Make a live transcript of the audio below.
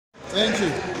Thank you.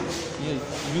 Yeah,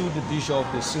 you, the bishop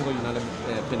of the Single United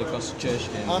Pentecostal Church.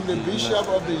 I'm the bishop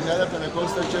of the United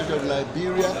Pentecostal Church of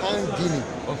Liberia and Guinea.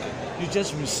 Okay. You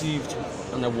just received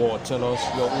an award. Tell us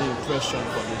your own impression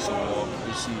for this award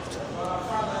received.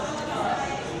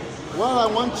 Well, I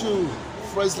want to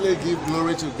firstly give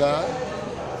glory to God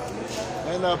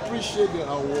and appreciate the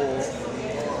award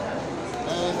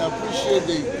and appreciate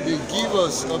the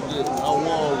givers of the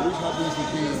award, which happens to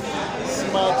be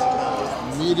Smart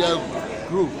Media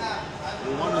Group.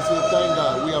 We want to say thank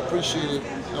God. We appreciate it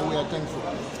and we are thankful.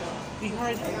 We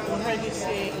heard you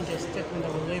say in your statement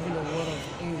that we live in a world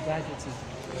of ingratitude.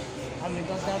 I mean,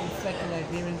 does that reflect the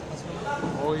Liberians as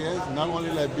well? Oh yes, not only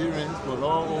Liberians, but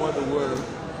all over the world.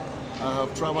 I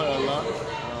have traveled a lot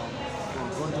from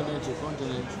continent to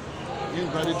continent.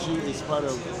 Ingratitude is part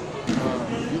of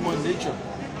human nature,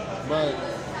 but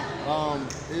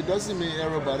it doesn't mean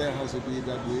everybody has to be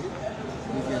that way.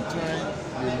 You can turn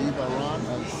your leaf around,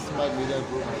 as Smart Media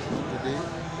Group has done today,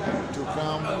 to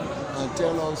come and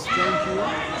tell us thank you.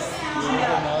 You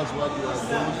recognize what you are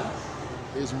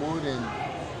doing is more than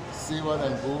silver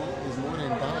and gold, is more than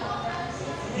diamond.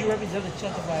 You represent the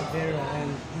Church of Liberia and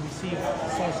you received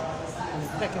such an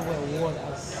impeccable award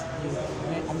as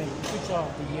Preacher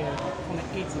of the Year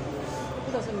 2018.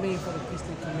 What does it mean for the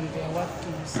Christian community and what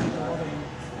can you see the other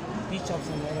bishops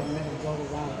and other men of God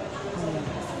around who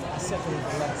accepted the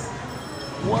bless?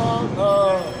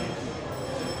 Well,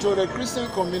 to the Christian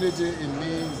community, it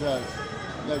means that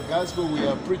the gospel we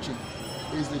are preaching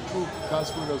is the true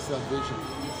gospel of salvation.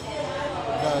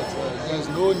 That there's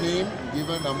no name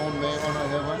given among men under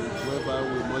heaven whereby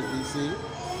we must be saved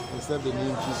except the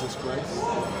name Jesus Christ.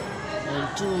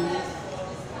 And two,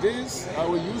 this, I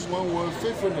will use one word,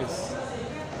 faithfulness.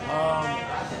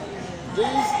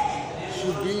 This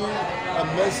should be a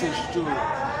message to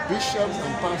bishops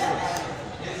and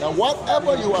pastors that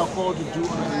whatever you are called to do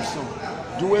under this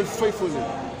sun, do it faithfully.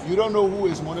 You don't know who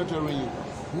is monitoring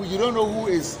you. You don't know who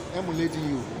is emulating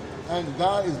you. And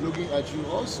God is looking at you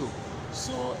also.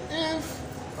 So if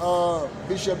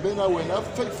Bishop Benda were not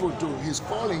faithful to his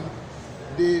calling,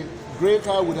 the grey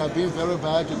card would have been very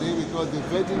bad today because the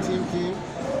vetting team came,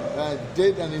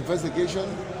 did an investigation,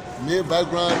 made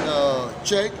background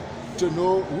check to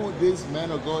know who this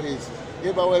man of God is.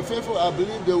 If I were faithful, I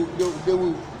believe they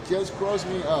will just cross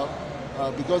me up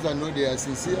because I know they are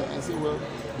sincere and say, well,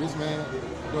 this man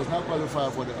does not qualify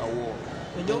for the award.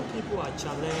 The young people are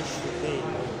challenged today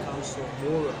when it comes to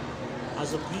moral.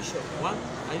 As a bishop, what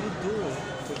are you doing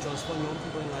to transform young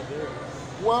people in Liberia?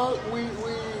 Well,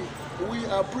 we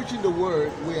are preaching the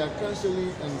word, we are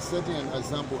counseling and setting an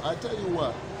example. I tell you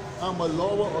what, I'm a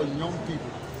lover of young people.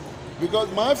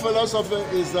 Because my philosophy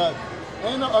is that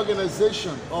any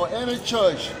organization or any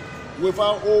church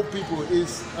without old people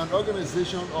is an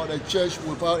organization or a church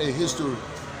without a history.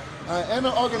 Any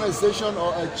organization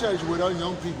or a church without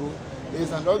young people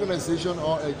is an organization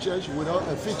or a church without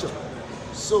a future.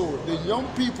 So the young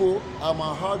people are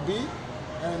my heartbeat,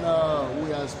 and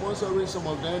we are sponsoring some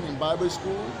of them in Bible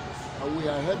school, and we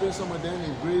are helping some of them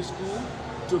in grade school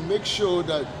to make sure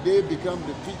that they become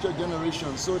the future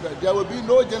generation so that there will be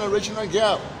no generational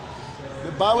gap.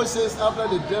 The Bible says after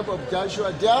the death of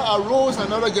Joshua, there arose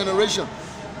another generation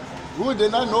who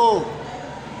did not know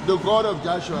the God of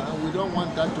Joshua, and we don't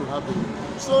want that to happen.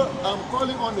 So I'm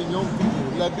calling on the young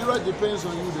people. Liberia depends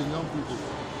on you, the young people.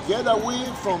 Get away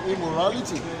from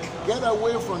immorality. Get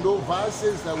away from those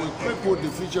vices that will cripple the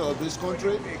future of this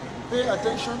country. Pay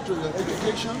attention to your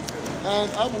education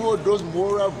and uphold those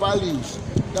moral values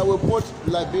that will put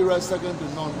Liberia second to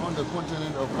none on the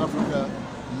continent of Africa,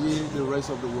 yea, the rest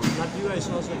of the world. Liberia is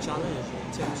also challenged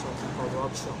in terms of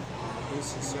corruption,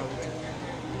 insincerity.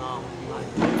 Now,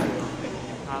 Liberia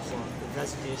have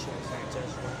investigations and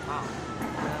just how.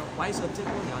 Why is it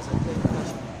taken as a big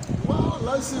question? Well,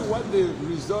 let's see what the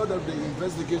result of the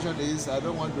investigation is. I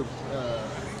don't want to,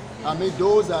 I mean,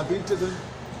 those that have been taken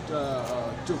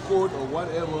to court or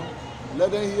whatever,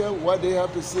 let them hear what they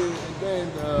have to say, and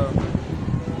then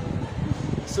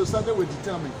society will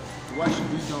determine what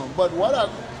should be done. But what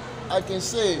I can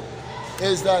say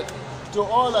is that to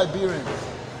all Liberians,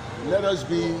 let us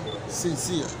be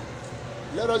sincere.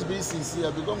 Let us be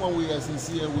sincere, because when we are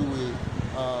sincere, we will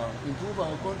improve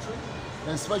our country.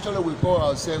 And especially we call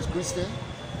ourselves Christian.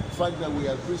 The fact that we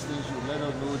are Christians should let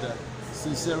us know that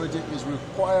sincerity is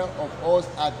required of us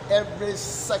at every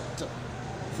sector,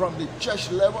 from the church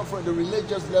level, from the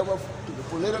religious level, to the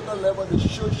political level, the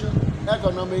social,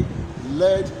 economic.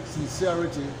 Let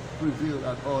sincerity prevail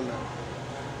at all levels.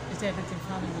 Is there anything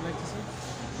finally you'd like to say?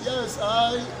 Yes,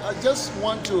 I just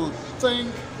want to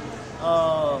thank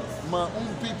my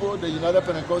own people, the United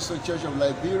Pentecostal Church of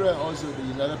Liberia, also the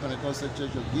United Pentecostal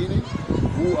Church of Guinea,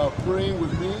 who are praying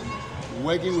with me,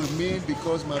 working with me,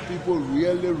 because my people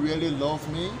really, really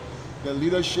love me. The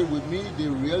leadership with me, they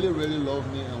really, really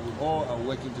love me, and we all are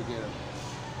working together.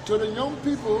 To the young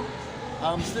people,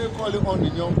 I'm still calling on the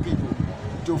young people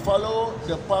to follow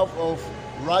the path of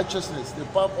righteousness, the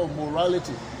path of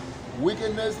morality.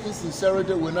 Wickedness,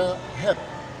 insincerity will not help.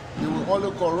 They will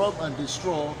only corrupt and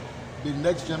destroy the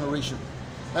next generation.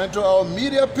 And to our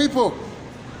media people,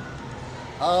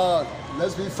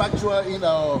 let's be factual in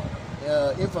our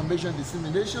information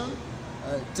dissemination,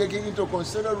 taking into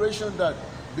consideration that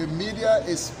the media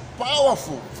is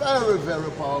powerful, very,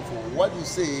 very powerful. What you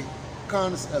say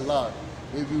counts a lot.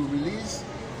 If you release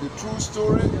the true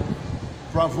story,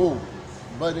 bravo.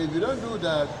 But if you don't do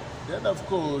that, then of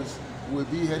course we'll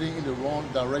be heading in the wrong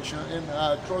direction. And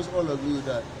I trust all of you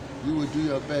that you will do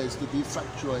your best to be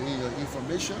factual in your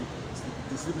information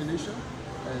dissemination,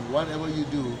 and whatever you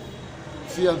do,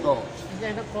 fear God. Is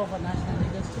there a call for national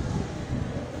leaders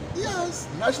too? Yes,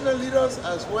 national leaders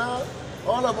as well.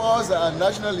 All of us are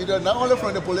national leaders, not only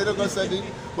from the political setting,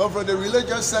 but from the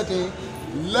religious setting.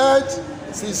 Let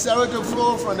sincerity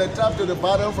flow from the top to the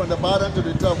bottom, from the bottom to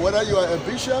the top. Whether you are a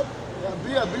bishop,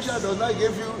 being a bishop does not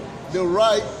give you the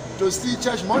right to steal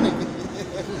church money.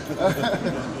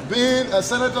 Being a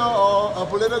senator or a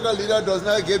political leader does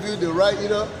not give you the right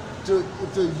either to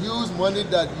use money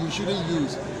that you shouldn't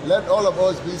use. Let all of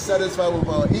us be satisfied with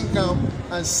our income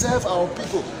and serve our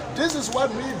people. This is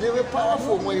what made David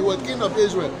powerful when he was king of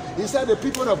Israel. He said, the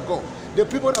people of God, the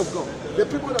people of God, the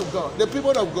people of God, the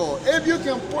people of God. If you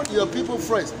can put your people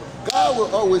first, God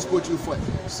will always put you first.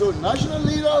 So national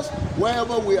leaders,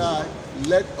 wherever we are,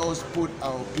 let us put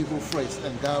our people first,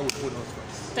 and God will put us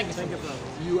first. Thank you, brother.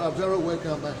 You are very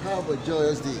welcome, and have a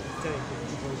joyous day. Thank you.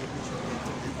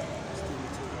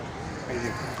 Thank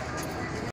you.